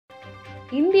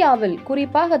இந்தியாவில்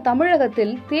குறிப்பாக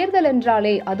தமிழகத்தில் தேர்தல்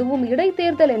என்றாலே, அதுவும்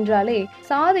இடைத்தேர்தல் என்றாலே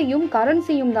சாதியும்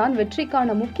கரன்சியும் தான்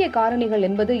வெற்றிக்கான முக்கிய காரணிகள்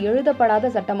என்பது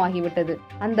எழுதப்படாத சட்டமாகிவிட்டது.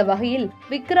 அந்த வகையில்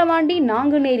விக்கிரவாண்டி,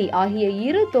 நாங்குநேரி ஆகிய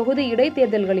இரு தொகுதி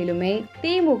இடைத்தேர்தல்களிலுமே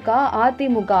திமுக,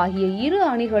 அதிமுக ஆகிய இரு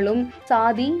அணிகளும்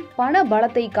சாதி, பண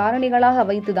பலத்தை காரணிகளாக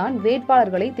வைத்துதான்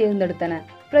வேட்பாளர்களை தேர்ந்தெடுத்தன.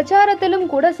 பிரச்சாரத்திலும்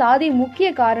கூட சாதி முக்கிய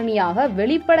காரணியாக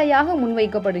வெளிப்படையாக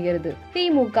முன்வைக்கப்படுகிறது.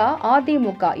 திமுக,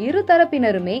 அதிமுக இரு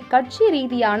தரப்பினருமே கட்சி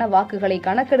ரீதியான வாக்குகளை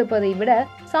கணக்கெடுப்பதை விட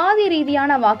சாதி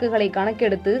ரீதியான வாக்குகளை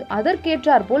கணக்கெடுத்து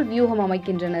அதற்கேற்றாற்போல் வியூகம்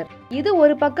அமைக்கின்றனர். இது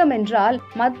ஒரு பக்கம் என்றால்,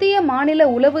 மத்திய மாநில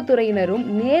உளவுத்துறையினரும்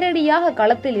நேரடியாக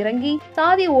களத்தில் இறங்கி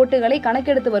சாதி ஓட்டுகளை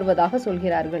கணக்கெடுத்து வருவதாக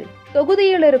சொல்கிறார்கள்.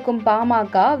 தொகுதியில் இருக்கும்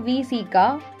பாமக, விசிக,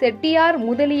 செட்டியார்,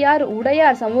 முதலியார்,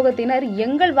 உடையார் சமூகத்தினர்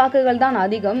எங்கள் வாக்குகள் தான்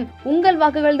அதிகம், உங்கள்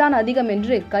வாக்குகள் தான் அதிகம்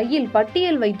என்று கையில்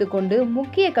பட்டியல் வைத்துக் கொண்டு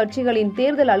முக்கிய கட்சிகளின்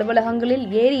தேர்தல் அலுவலகங்களில்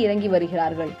ஏறி இறங்கி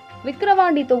வருகிறார்கள்.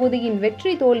 விக்கிரவாண்டி தொகுதியின்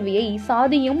வெற்றி தோல்வியை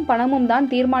சாதியும் பணமும் தான்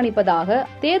தீர்மானிப்பதாக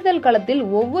தேர்தல் களத்தில்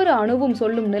ஒவ்வொரு அணுவும்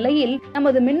சொல்லும் நிலையில்,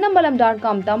 நமது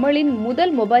மின்னம்பலம்.com தமிழின்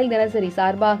முதல் மொபைல் தினசரி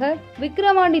சார்பாக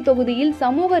விக்கிரவாண்டி தொகுதியில்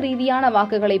சமூக ரீதியான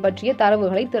வாக்குகளை பற்றிய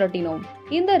தரவுகளை திரட்டினோம்.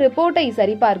 இந்த ரிப்போர்ட்டை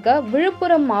சரிபார்க்க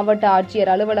விழுப்புரம் மாவட்ட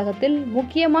ஆட்சியர் அலுவலகத்தில்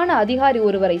முக்கியமான அதிகாரி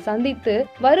ஒருவரை சந்தித்து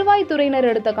வருவாய்த்துறையினர்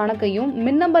எடுத்த கணக்கையும்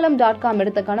மின்னம்பலம்.com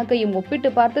எடுத்த கணக்கையும்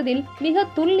ஒப்பிட்டு பார்த்ததில் மிக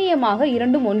துல்லியமாக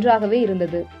இரண்டும் ஒன்றாகவே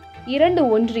இருந்தது. 2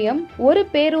 ஒன்றியம், ஒரு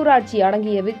பேரூராட்சி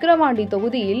அடங்கிய விக்கிரவாண்டி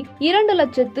தொகுதியில்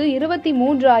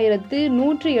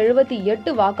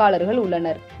 2,23,178 வாக்காளர்கள்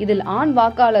உள்ளனர். இதில் ஆண்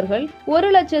வாக்காளர்கள்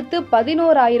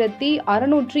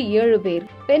 1,11,607 பேர்,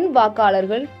 பெண்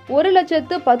வாக்காளர்கள்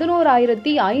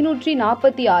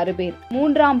 1,11,546 பேர்,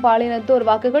 மூன்றாம் பாலினத்தோர்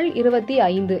வாக்குகள்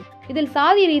 25. இதில்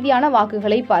சாதி ரீதியான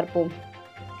வாக்குகளை பார்ப்போம்.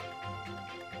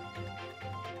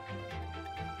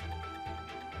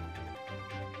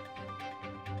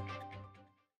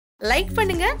 லைக்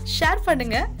பண்ணுங்க, ஷேர்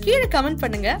பண்ணுங்க, கீழே கமெண்ட்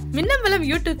பண்ணுங்க. மின்னம்பலம்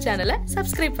யூடியூப் சேனலை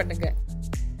சப்ஸ்கிரைப் பண்ணுங்க.